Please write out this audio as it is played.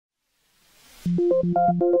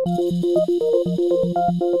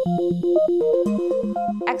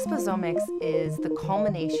Exposomics is the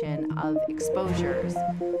culmination of exposures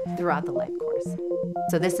throughout the life course.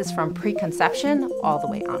 So this is from preconception all the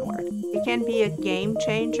way onward. It can be a game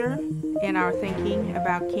changer in our thinking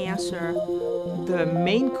about cancer. The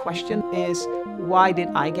main question is, why did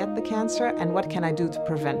I get the cancer and what can I do to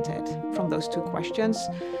prevent it? From those two questions,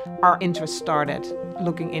 our interest started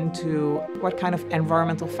looking into what kind of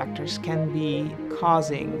environmental factors can be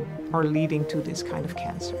causing or leading to this kind of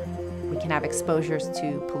cancer. We can have exposures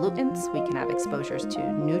to pollutants, we can have exposures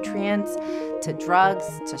to nutrients, to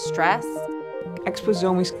drugs, to stress.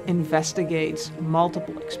 Exposomics investigates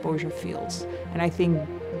multiple exposure fields, and I think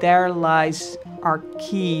there lies our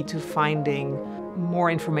key to finding more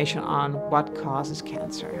information on what causes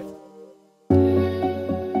cancer.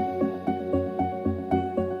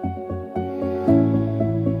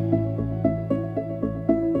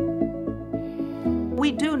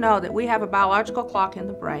 We do know that we have a biological clock in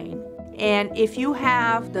the brain, and if you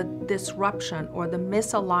have the disruption or the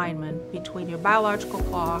misalignment between your biological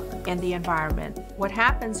clock and the environment, what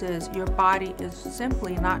happens is your body is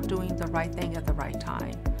simply not doing the right thing at the right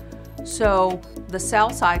time. So the cell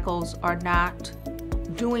cycles are not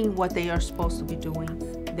doing what they are supposed to be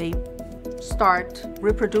doing. They start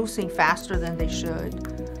reproducing faster than they should.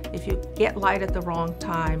 If you get light at the wrong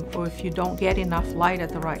time, or if you don't get enough light at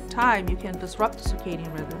the right time, you can disrupt the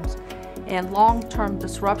circadian rhythms. And long-term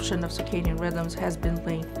disruption of circadian rhythms has been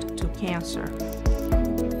linked to cancer.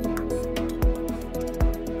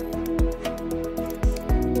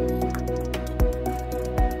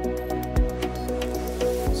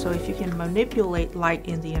 So if you can manipulate light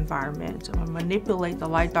in the environment, or manipulate the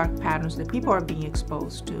light-dark patterns that people are being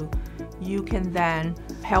exposed to, you can then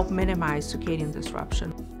help minimize circadian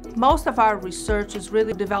disruption. Most of our research is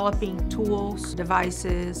really developing tools,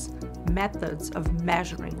 devices, methods of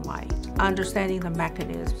measuring light, understanding the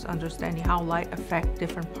mechanisms, understanding how light affects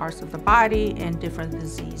different parts of the body and different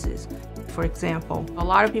diseases. For example, a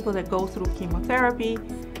lot of people that go through chemotherapy,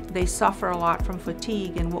 they suffer a lot from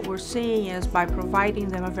fatigue, and what we're seeing is by providing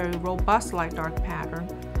them a very robust light-dark pattern,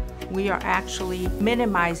 we are actually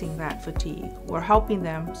minimizing that fatigue. We're helping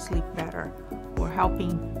them sleep better. We're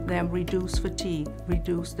helping them reduce fatigue,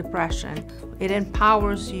 reduce depression. It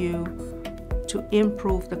empowers you to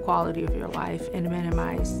improve the quality of your life and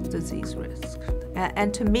minimize disease risk.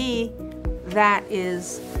 And to me, that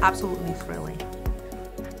is absolutely thrilling.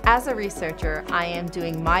 As a researcher, I am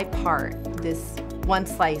doing my part, this one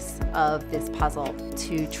slice of this puzzle,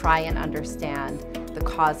 to try and understand the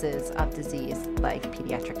causes of disease like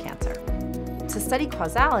pediatric cancer. To study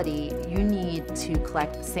causality, you need to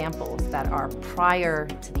collect samples that are prior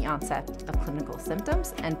to the onset of clinical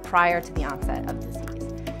symptoms and prior to the onset of disease.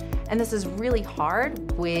 And this is really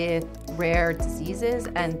hard with rare diseases,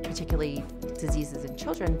 and particularly diseases in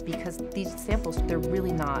children, because these samples, they're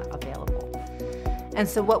really not available. And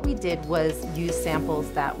so what we did was use samples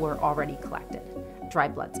that were already collected, dry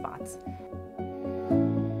blood spots.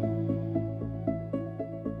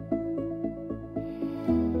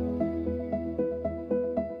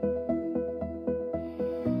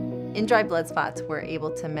 In dry blood spots, we're able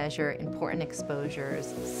to measure important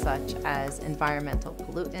exposures such as environmental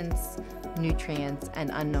pollutants, nutrients, and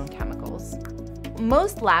unknown chemicals.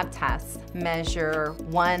 Most lab tests measure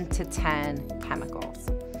 1 to 10 chemicals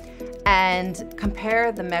and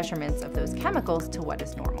compare the measurements of those chemicals to what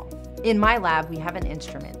is normal. In my lab, we have an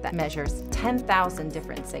instrument that measures 10,000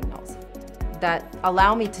 different signals that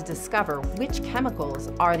allow me to discover which chemicals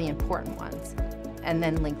are the important ones and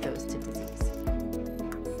then link those to disease.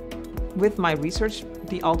 With my research,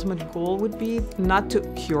 the ultimate goal would be not to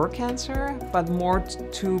cure cancer, but more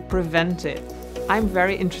to prevent it. I'm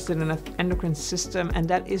very interested in the endocrine system, and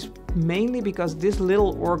that is mainly because this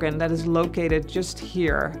little organ that is located just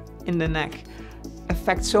here in the neck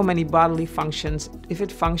affects so many bodily functions. If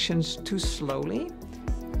it functions too slowly,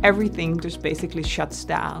 everything just basically shuts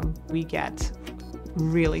down. We get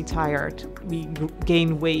really tired, we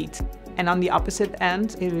gain weight. And on the opposite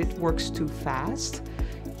end, if it works too fast,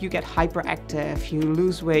 you get hyperactive, you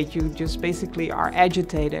lose weight, you just basically are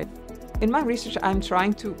agitated. In my research, I'm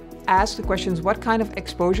trying to ask the questions, what kind of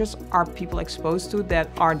exposures are people exposed to that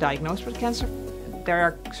are diagnosed with cancer? There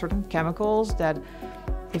are certain chemicals that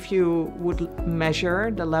if you would measure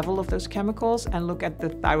the level of those chemicals and look at the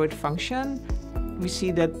thyroid function, we see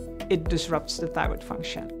that it disrupts the thyroid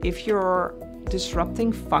function. If you're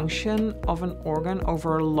disrupting function of an organ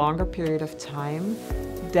over a longer period of time,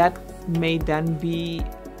 that may then be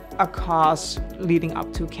a cause leading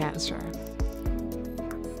up to cancer.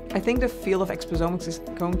 I think the field of exposomics is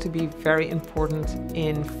going to be very important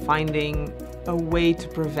in finding a way to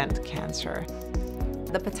prevent cancer.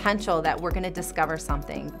 The potential that we're going to discover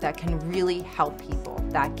something that can really help people,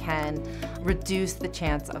 that can reduce the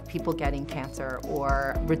chance of people getting cancer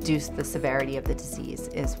or reduce the severity of the disease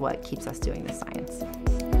is what keeps us doing the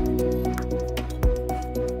science.